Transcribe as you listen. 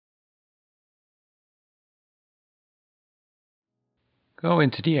Go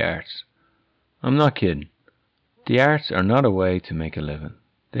into the arts. I'm not kidding. The arts are not a way to make a living.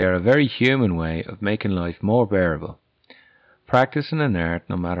 They are a very human way of making life more bearable. Practicing an art,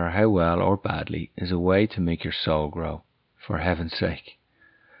 no matter how well or badly, is a way to make your soul grow, for heaven's sake.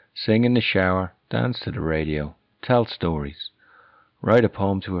 Sing in the shower, dance to the radio, tell stories, write a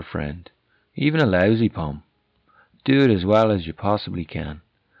poem to a friend, even a lousy poem. Do it as well as you possibly can.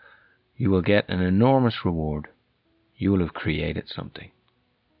 You will get an enormous reward. You will have created something.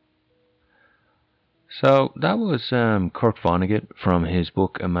 So that was Kurt Vonnegut from his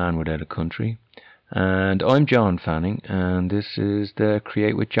book A Man Without a Country. And I'm John Fanning, and this is the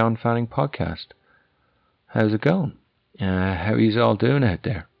Create with John Fanning podcast. How's it going? How are you all doing out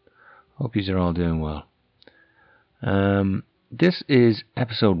there? Hope you are all doing well. This is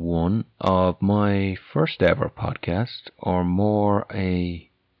episode 1 of my first ever podcast, or more and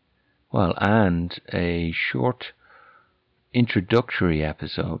a short introductory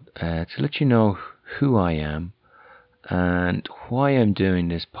episode to let you know who I am and why I'm doing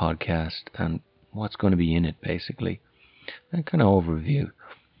this podcast and what's going to be in it, basically. A kind of overview.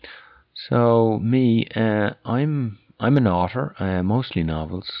 So me, I'm an author, mostly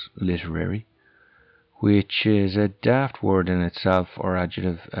novels, literary, which is a daft word in itself, or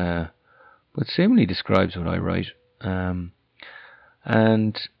adjective, but seemingly describes what I write.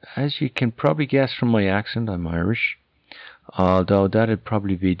 And as you can probably guess from my accent, I'm Irish, although that'd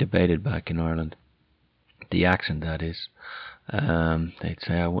probably be debated back in Ireland. The accent, that is. They'd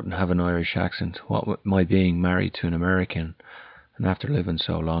say I wouldn't have an Irish accent, what with my being married to an American and after living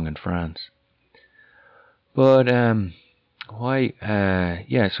so long in France. But why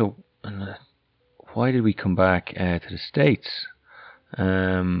did we come back to the States?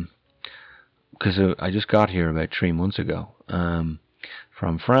 Because I just got here about 3 months ago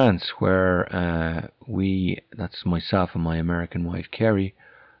from France, where that's myself and my American wife Kerry,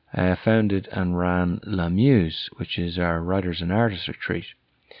 founded and ran La Muse, which is our writers and artists retreat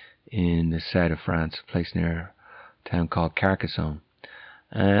in the south of France, a place near a town called Carcassonne.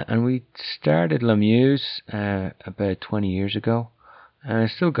 And we started La Muse about 20 years ago, and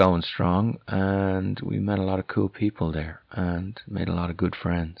it's still going strong, and we met a lot of cool people there and made a lot of good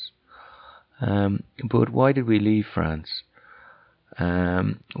friends. But why did we leave France?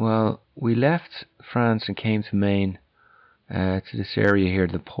 Well, we left France and came to Maine, to this area here,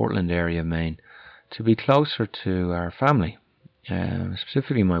 the Portland area of Maine, to be closer to our family,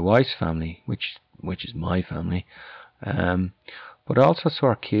 specifically my wife's family, which is my family, but also so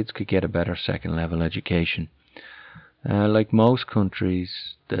our kids could get a better second level education. Like most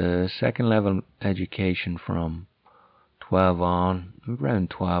countries, the second level education from 12 on, around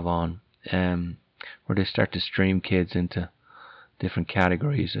 12 on, where they start to stream kids into different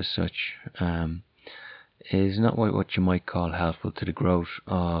categories as such, is not what you might call helpful to the growth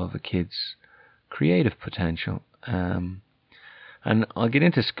of a kid's creative potential. And I'll get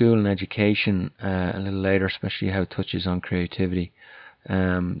into school and education a little later, especially how it touches on creativity.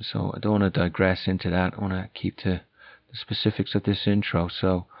 So I don't want to digress into that. I want to keep to the specifics of this intro.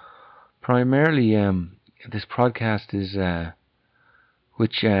 So primarily, this podcast is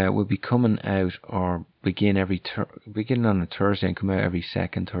which will be coming out, or begin on a Thursday and come out every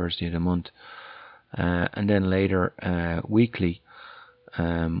second Thursday of the month. And then later weekly.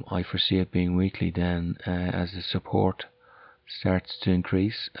 I foresee it being weekly then, as the support starts to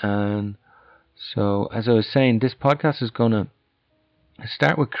increase. And so, as I was saying, this podcast is going to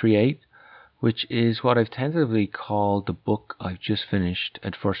start with Create, which is what I've tentatively called the book I've just finished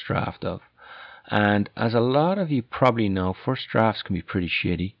at first draft of. And as a lot of you probably know, first drafts can be pretty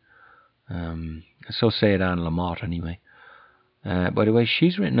shitty. So say it Anne Lamott anyway. By the way,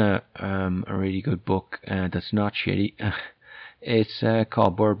 she's written a really good book that's not shitty. It's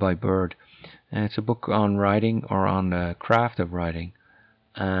called Bird by Bird. It's a book on writing, or on the craft of writing.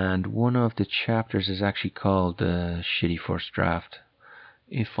 And one of the chapters is actually called The Shitty First Draft,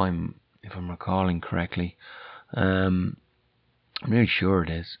 if I'm recalling correctly. I'm really sure it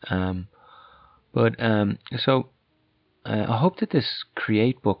is. So I hope that this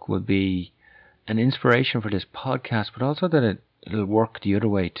Create book will be an inspiration for this podcast, but also that it'll work the other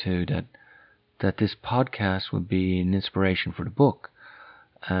way too, that this podcast would be an inspiration for the book,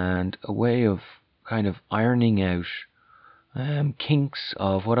 and a way of kind of ironing out kinks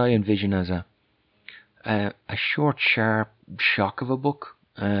of what I envision as a short, sharp shock of a book,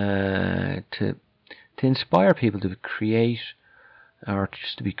 to inspire people to create, or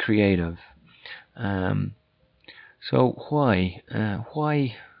just to be creative. So why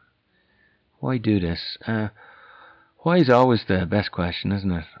do this? Why is always the best question,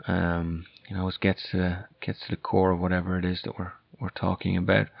 isn't it? It gets to the core of whatever it is that we're talking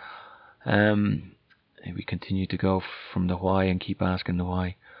about. We continue to go from the why and keep asking the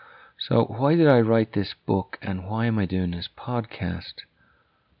why. So why did I write this book, and why am I doing this podcast?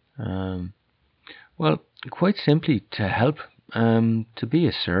 Well, quite simply to help, to be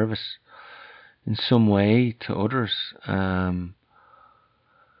a service in some way to others. And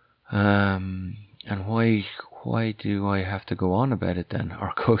why do I have to go on about it then,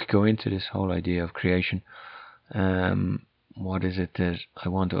 or go into this whole idea of creation? What is it that I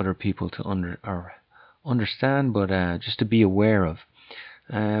want other people to understand, but just to be aware of?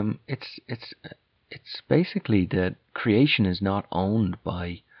 It's basically that creation is not owned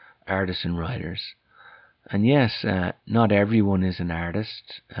by artists and writers. And yes, not everyone is an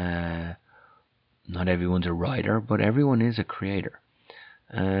artist, not everyone's a writer, but everyone is a creator.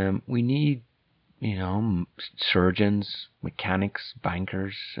 We need, surgeons, mechanics,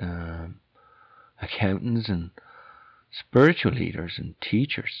 bankers, accountants, and spiritual leaders and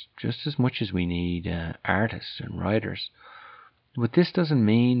teachers, just as much as we need artists and writers. But this doesn't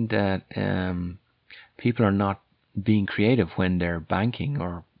mean that people are not being creative when they're banking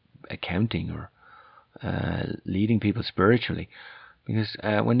or accounting or leading people spiritually, because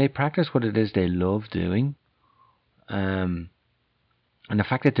when they practice what it is they love doing, and the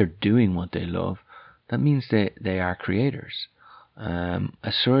fact that they're doing what they love, that means they are creators.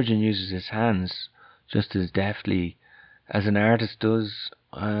 A surgeon uses his hands just as deftly as an artist does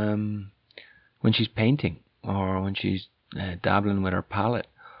when she's painting or when she's dabbling with her palette.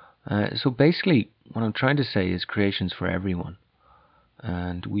 So basically what I'm trying to say is creation's for everyone,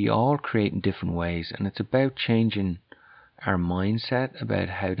 and we all create in different ways, and it's about changing our mindset about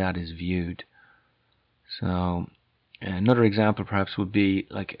how that is viewed. So another example perhaps would be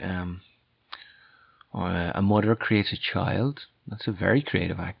like a mother creates a child. That's a very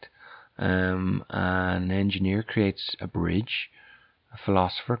creative act. An engineer creates a bridge. A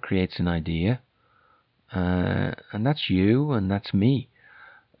philosopher creates an idea. And that's you, and that's me.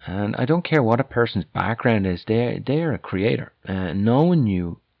 And I don't care what a person's background is, they're a creator. Knowing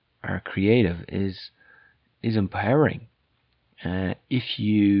you are creative is empowering if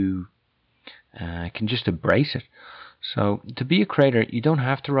you can just embrace it. So to be a creator, you don't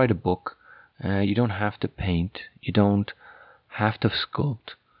have to write a book, you don't have to paint, you don't have to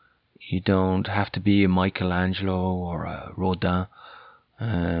sculpt, you don't have to be a Michelangelo or a Rodin,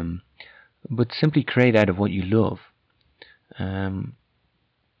 but simply create out of what you love.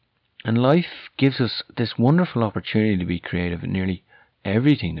 And life gives us this wonderful opportunity to be creative in nearly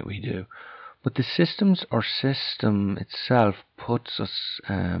everything that we do. But the system itself puts us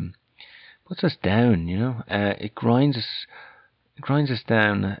down. It grinds us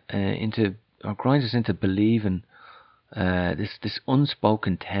down grinds us into believing this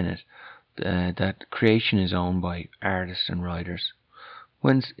unspoken tenet that creation is owned by artists and writers,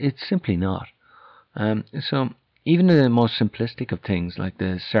 when it's simply not. So even the most simplistic of things, like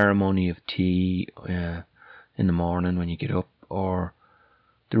the ceremony of tea in the morning when you get up, or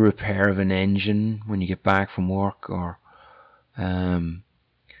the repair of an engine when you get back from work, or on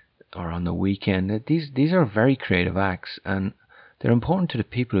the weekend, these are very creative acts, and they're important to the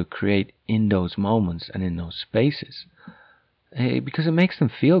people who create in those moments and in those spaces, because it makes them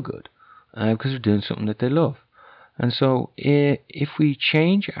feel good, because they're doing something that they love. And so if we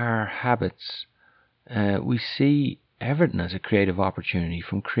change our habits, we see everything as a creative opportunity,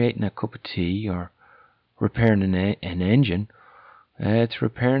 from creating a cup of tea or repairing an engine to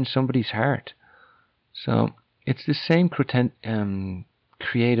repairing somebody's heart. So it's the same creative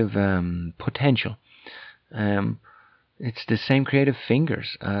potential. It's the same creative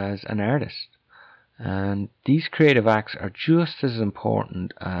fingers as an artist. And these creative acts are just as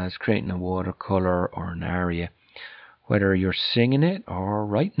important as creating a watercolor or an aria, whether you're singing it or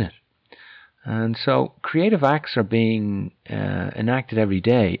writing it. And so creative acts are being enacted every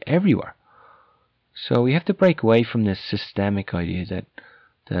day, everywhere. So we have to break away from this systemic idea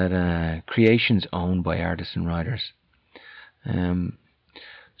that creation's owned by artists and writers.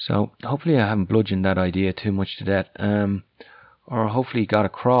 So hopefully I haven't bludgeoned that idea too much to death, or hopefully got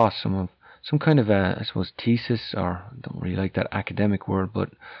across some kind of I suppose thesis, or I don't really like that academic word, but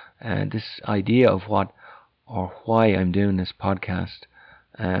this idea of what or why I'm doing this podcast.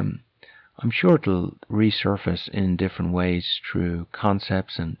 I'm sure it'll resurface in different ways through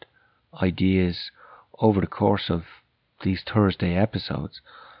concepts and ideas over the course of these Thursday episodes.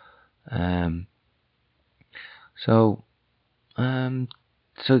 So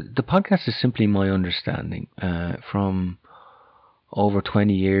the podcast is simply my understanding from over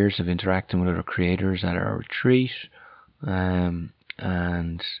 20 years of interacting with other creators at our retreat, and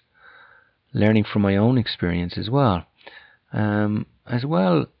learning from my own experience as well. As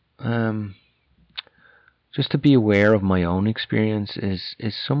well, just to be aware of my own experience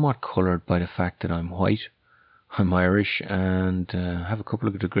is somewhat coloured by the fact that I'm white, I'm Irish, and have a couple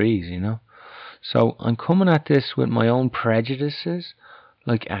of degrees, So I'm coming at this with my own prejudices,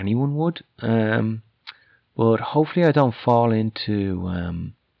 like anyone would. But hopefully I don't fall into,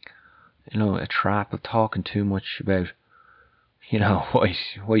 a trap of talking too much about,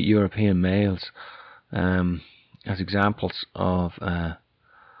 white European males, as examples of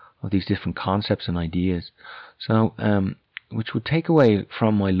these different concepts and ideas. So, which would take away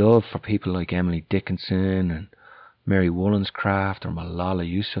from my love for people like Emily Dickinson and Mary Wollstonecraft or Malala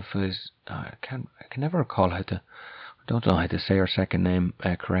Yousafzai. I can never recall I don't know how to say her second name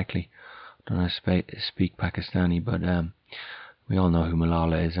correctly. I don't know how to speak Pakistani, but we all know who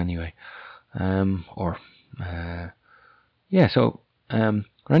Malala is anyway. Or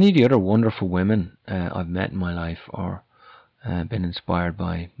any of the other wonderful women I've met in my life or been inspired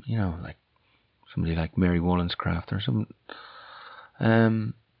by, like somebody like Mary Wollstonecraft or some.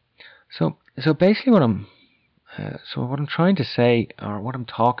 So basically, what I'm trying to say, or what I'm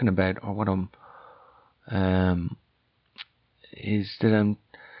talking about, or what I'm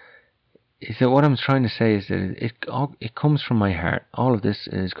what I'm trying to say is that it comes from my heart. All of this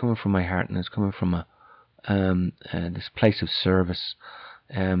is coming from my heart, and it's coming from this place of service,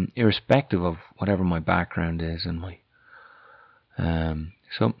 irrespective of whatever my background is and my.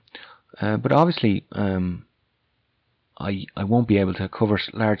 But obviously, I won't be able to cover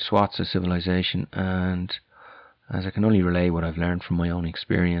large swaths of civilization, and as I can only relay what I've learned from my own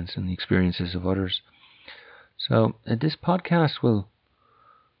experience and the experiences of others. So this podcast will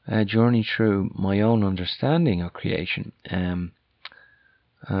journey through my own understanding of creation. There's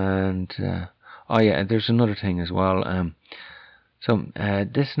another thing as well.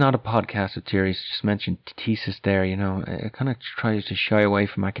 This is not a podcast of theories. Just mentioned thesis there. I kind of try to shy away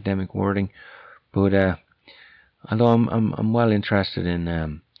from academic wording, but although I'm well interested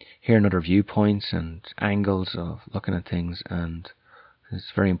in hearing other viewpoints and angles of looking at things, and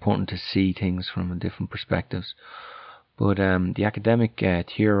it's very important to see things from different perspectives. But the academic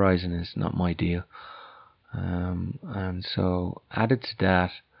theorizing is not my deal. And so added to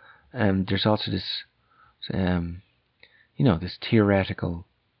that, there's also this, this theoretical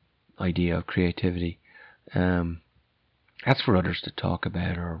idea of creativity. That's for others to talk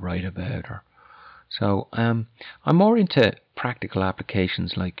about or write about. So I'm more into practical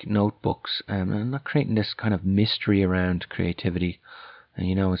applications like notebooks. I'm not creating this kind of mystery around creativity.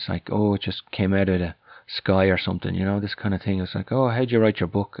 And it's like, oh, it just came out of the sky or something, this kind of thing. It's like, oh, how'd you write your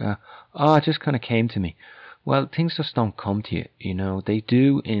book? It just kind of came to me. Well, things just don't come to you, they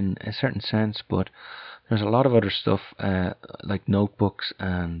do in a certain sense, but there's a lot of other stuff like notebooks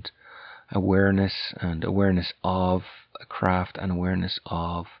and awareness of a craft and awareness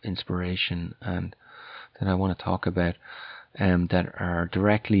of inspiration, and that I want to talk about that are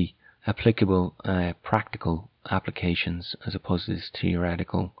directly applicable, practical applications as opposed to this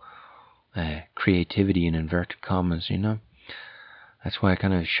theoretical creativity in inverted commas. That's why I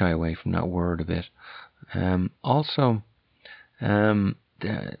kind of shy away from that word a bit. Also, on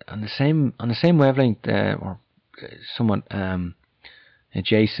the same wavelength, or somewhat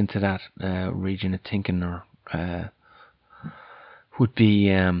adjacent to that region of thinking, or would be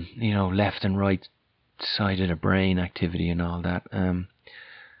left and right side of the brain activity and all that.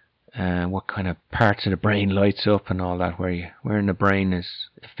 What kind of parts of the brain lights up and all that, where in the brain is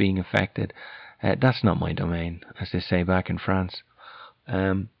being affected. That's not my domain, as they say back in France.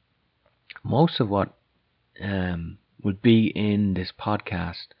 Most of what would be in this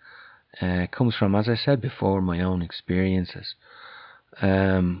podcast comes from, as I said before, my own experiences,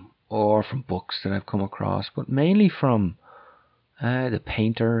 or from books that I've come across, but mainly from the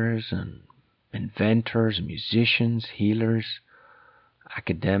painters and inventors, musicians, healers,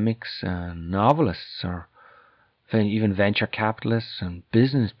 academics, and novelists, or even venture capitalists and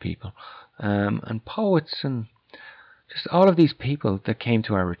business people, and poets, and just all of these people that came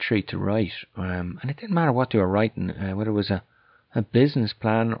to our retreat to write. And it didn't matter what they were writing, whether it was a business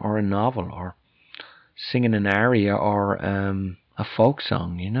plan or a novel or singing an aria or a folk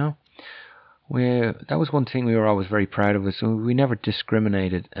song, that was one thing we were always very proud of. So we never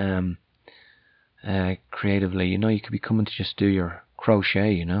discriminated creatively. You could be coming to just do your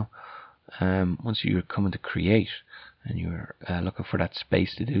crochet, once you were coming to create and you were looking for that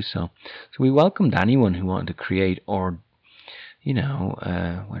space to do so. So we welcomed anyone who wanted to create, or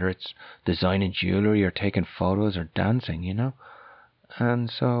whether it's designing jewelry or taking photos or dancing,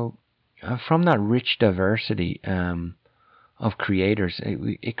 and so from that rich diversity of creators,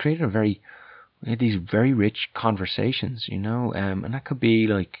 it created a very we had these very rich conversations, and that could be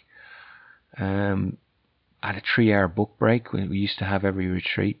like at a 3-hour book break. We used to have every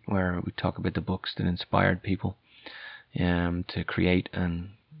retreat where we talk about the books that inspired people to create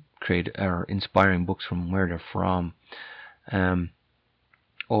or inspiring books from where they're from.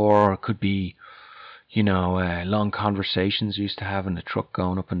 Or it could be, long conversations we used to have in the truck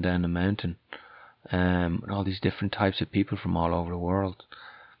going up and down the mountain, and all these different types of people from all over the world.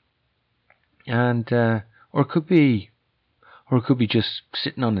 And or it could be just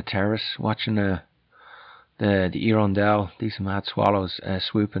sitting on the terrace watching the hirondelle, these mad swallows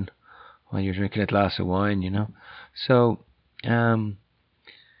swooping while you're drinking a glass of wine, So,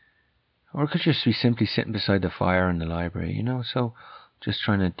 or it could just be simply sitting beside the fire in the library, So, just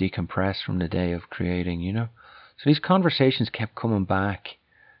trying to decompress from the day of creating, So these conversations kept coming back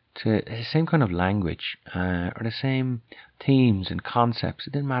to the same kind of language, or the same themes and concepts.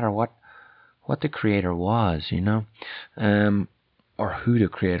 It didn't matter what the creator was, or who the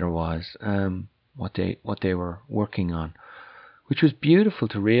creator was, what they were working on, which was beautiful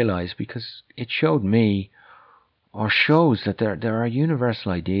to realize, because it showed me, or shows, that there are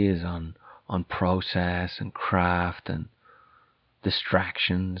universal ideas on process and craft and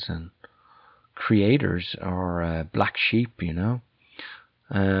distractions and creators, or black sheep.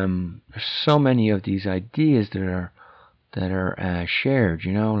 There's so many of these ideas that are shared,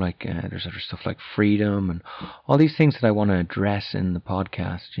 like there's other stuff like freedom and all these things that I want to address in the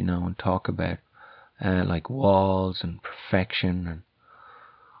podcast, and talk about, like walls and perfection and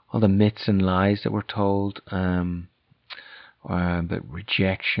all the myths and lies that we're told, about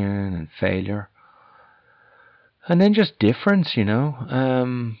rejection and failure, and then just difference,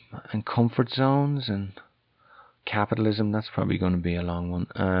 and comfort zones and capitalism. That's probably going to be a long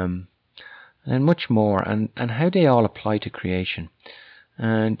one. And much more, and how they all apply to creation.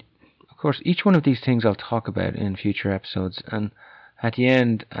 And of course, each one of these things I'll talk about in future episodes. And at the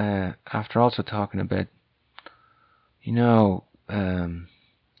end, after also talking about,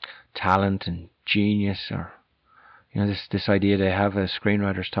 talent and genius, or this idea they have,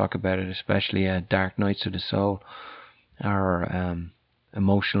 screenwriters talk about it, especially dark nights of the soul, or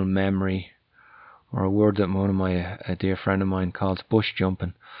emotional memory, or a word that one of a dear friend of mine calls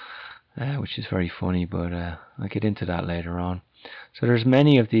bushjumping. Which is very funny, but I'll get into that later on. So there's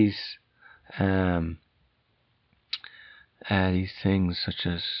many of these things, such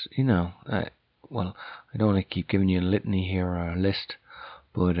as, well, I don't want to keep giving you a litany here or a list,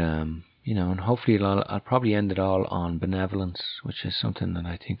 but and hopefully I'll probably end it all on benevolence, which is something that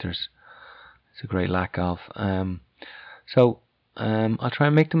I think it's a great lack of. So I'll try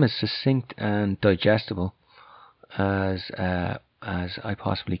and make them as succinct and digestible as I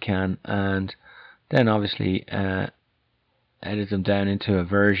possibly can, and then obviously edit them down into a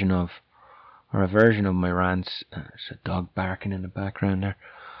version of my rants. There's a dog barking in the background there.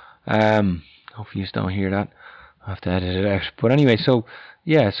 Hopefully you don't hear that. I'll have to edit it out. But anyway, so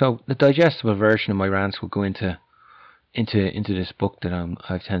the digestible version of my rants will go into this book that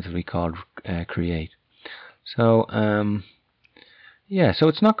I've tentatively called Create. So so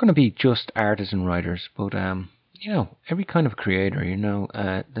it's not going to be just artists and writers, but every kind of creator,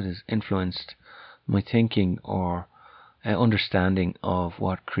 that has influenced my thinking or understanding of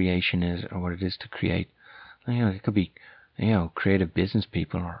what creation is, or what it is to create. And, it could be, creative business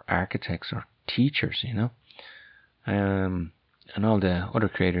people, or architects, or teachers, and all the other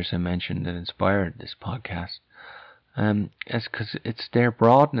creators I mentioned that inspired this podcast. It's because it's their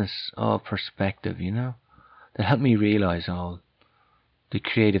broadness of perspective, that helped me realize all the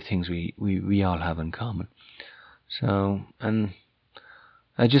creative things we all have in common. So, and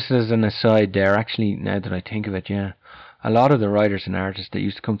just as an aside there, actually, now that I think of it, a lot of the writers and artists that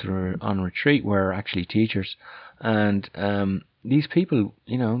used to come on retreat were actually teachers. And these people,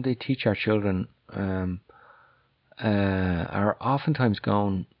 they teach our children, are oftentimes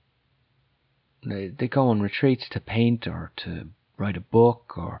they go on retreats to paint or to write a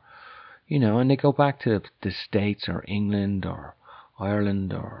book, or, and they go back to the States or England or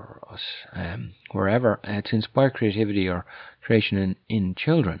Ireland or wherever to inspire creativity or creation in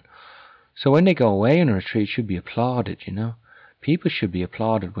children. So when they go away on a retreat, should be applauded, People should be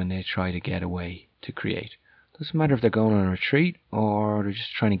applauded when they try to get away to create. Doesn't matter if they're going on a retreat or they're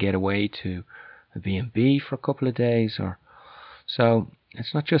just trying to get away to a B&B for a couple of days, so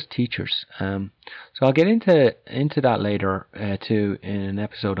it's not just teachers. So I'll get into that later too, in an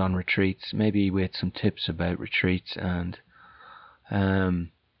episode on retreats, maybe with some tips about retreats. And so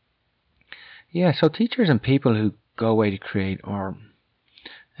teachers and people who go away to create, or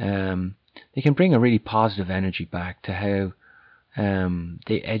they can bring a really positive energy back to how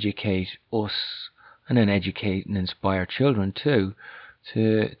they educate us, and then educate and inspire children too,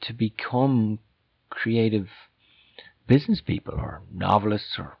 to become creative business people, or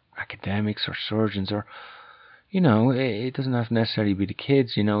novelists, or academics, or surgeons, or it doesn't have to necessarily be the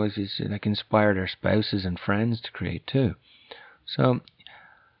kids. It's like inspire their spouses and friends to create too. So,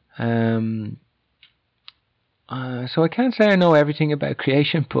 so I can't say I know everything about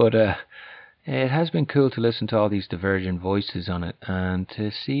creation, but it has been cool to listen to all these divergent voices on it, and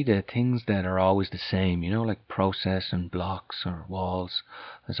to see the things that are always the same, like process and blocks, or walls,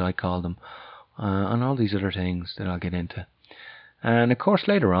 as I call them, and all these other things that I'll get into. And of course,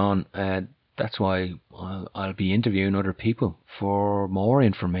 later on, that's why I'll be interviewing other people for more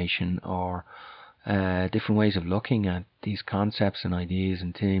information, or different ways of looking at these concepts and ideas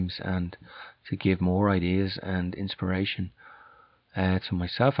and themes, and to give more ideas and inspiration to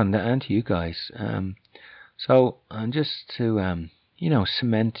myself and to you guys. So, and just to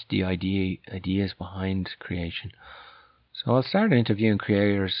cement the ideas behind creation. So I'll start interviewing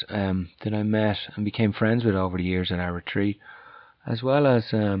creators that I met and became friends with over the years at our retreat, as well as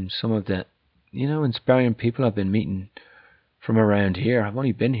some of the inspiring people I've been meeting from around here. I've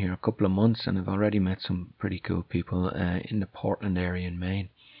only been here a couple of months, and I've already met some pretty cool people in the Portland area in Maine.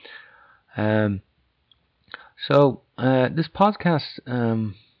 So this podcast,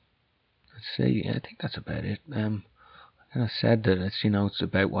 let's see, I think that's about it. I kind of said that it's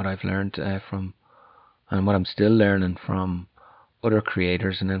about what I've learned from, and what I'm still learning from other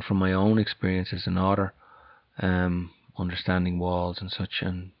creators, and then from my own experience as an author, understanding walls and such,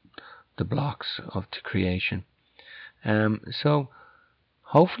 and the blocks to creation. So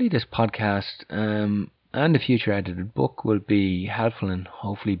hopefully this podcast and the future edited book will be helpful, and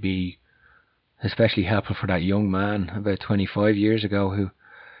hopefully be especially helpful for that young man about 25 years ago who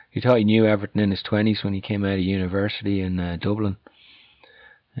thought he knew everything in his 20s when he came out of university in Dublin.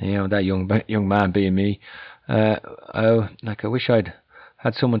 That young man being me. I wish I'd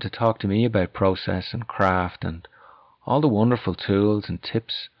had someone to talk to me about process and craft and all the wonderful tools and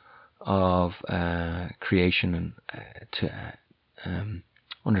tips of creation, and to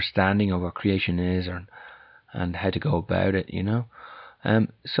understanding of what creation is, and how to go about it.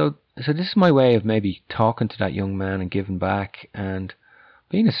 So this is my way of maybe talking to that young man and giving back, and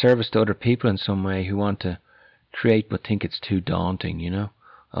being a service to other people in some way who want to create but think it's too daunting.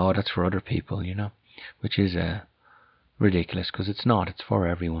 Oh, that's for other people, which is ridiculous, because it's not. It's for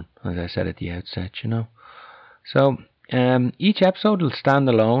everyone, as I said at the outset. So each episode will stand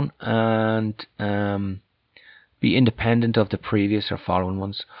alone and be independent of the previous or following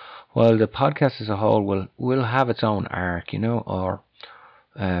ones, while the podcast as a whole will have its own arc, or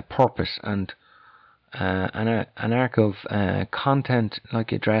purpose, and an arc of content,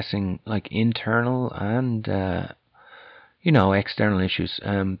 like addressing like internal and external issues,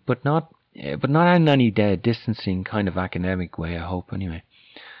 but not in any distancing kind of academic way, I hope, anyway.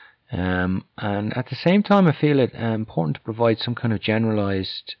 And at the same time, I feel it important to provide some kind of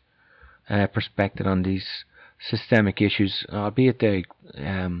generalized perspective on these systemic issues, albeit they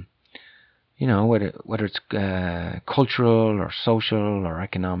whether it's cultural or social or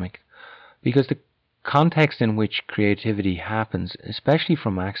economic, because the context in which creativity happens, especially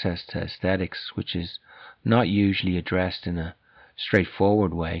from access to aesthetics, which is not usually addressed in a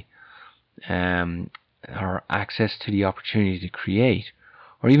straightforward way, or access to the opportunity to create,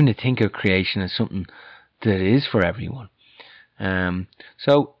 or even to think of creation as something that is for everyone.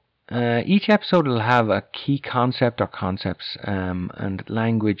 So each episode will have a key concept or concepts, and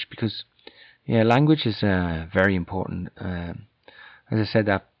language, because language is very important. As I said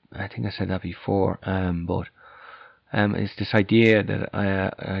that, I think I said that before, but it's this idea that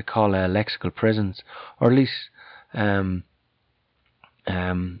I call lexical prisons, or at least the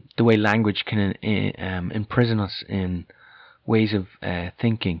way language can imprison us in ways of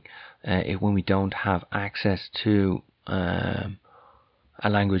thinking when we don't have access to a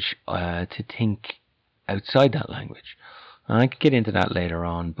language to think outside that language. And I could get into that later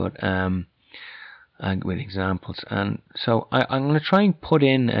on, but with examples. And so I'm going to try and put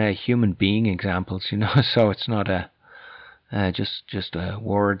in human being examples, so it's not just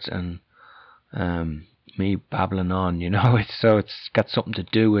words and me babbling on, it's got something to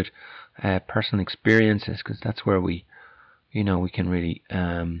do with personal experiences, because that's where we can really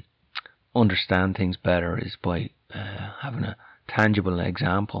understand things better, is by having a tangible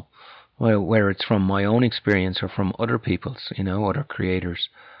example, whether it's from my own experience or from other people's, other creators.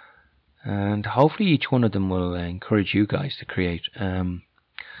 And hopefully each one of them will encourage you guys to create,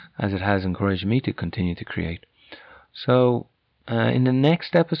 as it has encouraged me to continue to create. So in the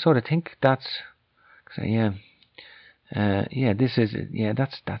next episode, I think that's, That's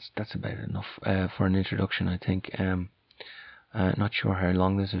about enough for an introduction, I think. Not sure how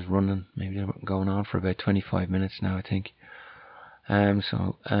long this is running. Maybe they're going on for about 25 minutes now, I think.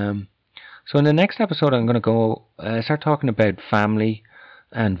 So in the next episode, I'm going to go start talking about family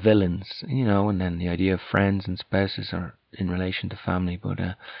and villains, and then the idea of friends and spouses are in relation to family. But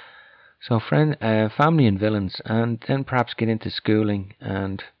family and villains, and then perhaps get into schooling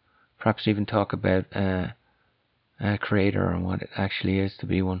and perhaps even talk about a creator and what it actually is to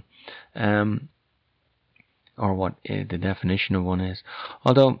be one, or what the definition of one is.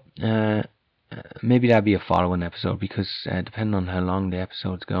 Although maybe that'll be a following episode, because depending on how long the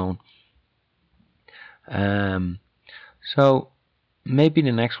episode's going. So maybe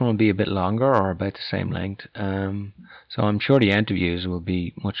the next one will be a bit longer or about the same length. So I'm sure the interviews will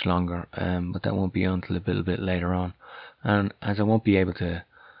be much longer, but that won't be until a little bit later on. And as I won't be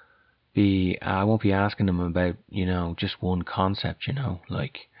asking them about, just one concept,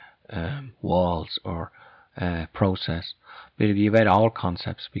 like walls or process. But it'll be about all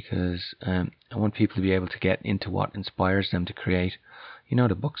concepts, because I want people to be able to get into what inspires them to create.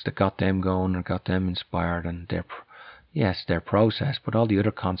 The books that got them going or got them inspired, and their process, but all the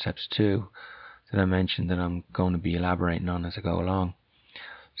other concepts too that I mentioned that I'm going to be elaborating on as I go along.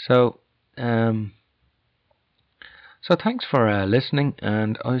 So thanks for listening.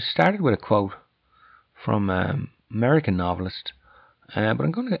 And I started with a quote from American novelist, but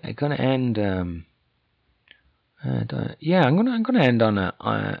I'm going to end. I'm going to end on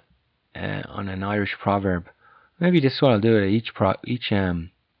an Irish proverb. Maybe this is what I'll do at each podcast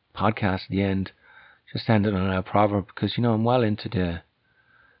at the end. Just end it on a proverb, because I'm well into the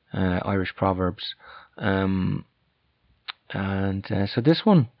Irish proverbs. So this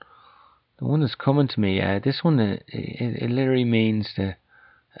one, the one that's coming to me, this one it literally means the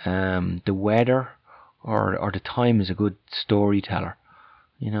weather or the time is a good storyteller.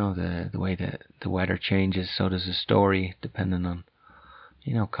 The way the weather changes, so does the story, depending on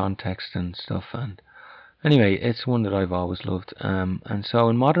context and stuff. And anyway, it's one that I've always loved. And so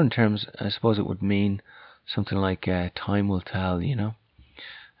in modern terms, I suppose it would mean something like time will tell.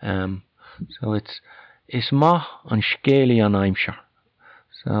 So it's Isma an scéalaí an aimsir.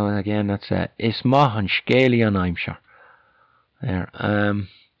 So again, that's Isma an scéalaí an aimsir. There.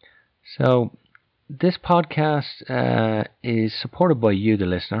 So this podcast is supported by you, the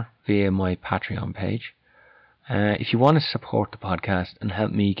listener, via my Patreon page. If you want to support the podcast and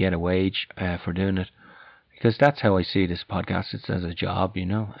help me get a wage for doing it, because that's how I see this podcast, it's as a job, so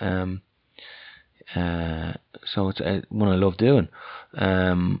it's one I love doing,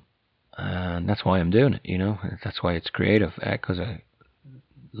 and that's why I'm doing it. That's why it's creative, because I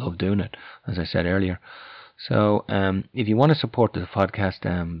love doing it, as I said earlier. So if you want to support the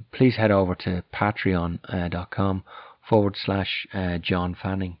podcast, please head over to patreon.com/John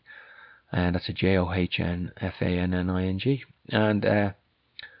Fanning, and that's a JOHNFANNING, and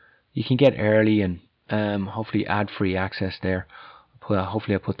you can get early and hopefully ad-free access there.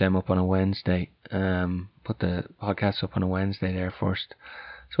 Hopefully I put them up on a Wednesday, put the podcast up on a Wednesday there first,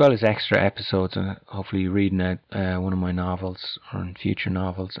 as well as extra episodes, and hopefully reading out one of my novels or future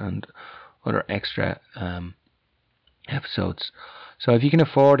novels and other extra episodes. So if you can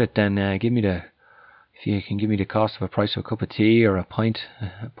afford it, then if you can give me the cost of a price of a cup of tea or a pint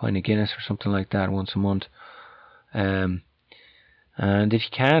of Guinness or something like that once a month. And if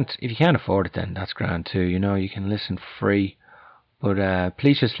you can't afford it, then that's grand too. You can listen for free. But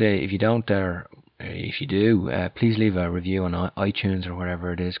please just, if you don't, or if you do, please leave a review on iTunes or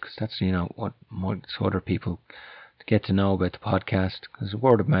wherever it is, because that's what so other people get to know about the podcast, because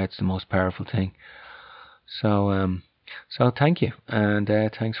word of mouth is the most powerful thing. So thank you, and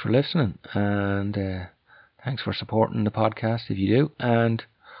thanks for listening, and thanks for supporting the podcast if you do. And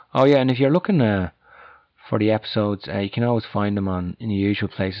and if you're looking for the episodes, you can always find them in the usual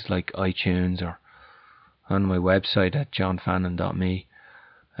places like iTunes or on my website at johnfannin.me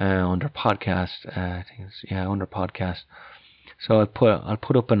under podcast. I think it's under podcast. So I'll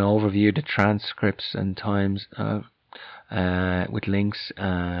put up an overview of the transcripts and times with links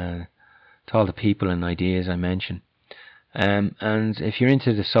to all the people and ideas I mentioned. And if you're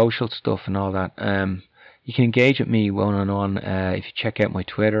into the social stuff and all that, you can engage with me one-on-one if you check out my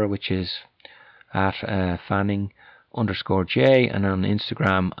Twitter, which is at Fanning_J, and on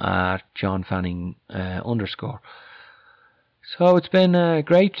Instagram at JohnFanning_. So it's been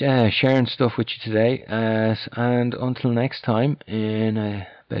great sharing stuff with you today, and until next time in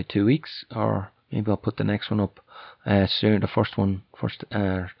about 2 weeks, or maybe I'll put the next one up soon, the first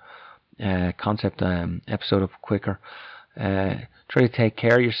concept episode up quicker. Try to take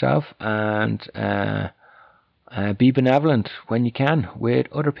care of yourself, and Be benevolent when you can with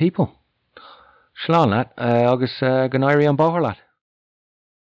other people. Slán lad, agus ganairi an bóthar lad.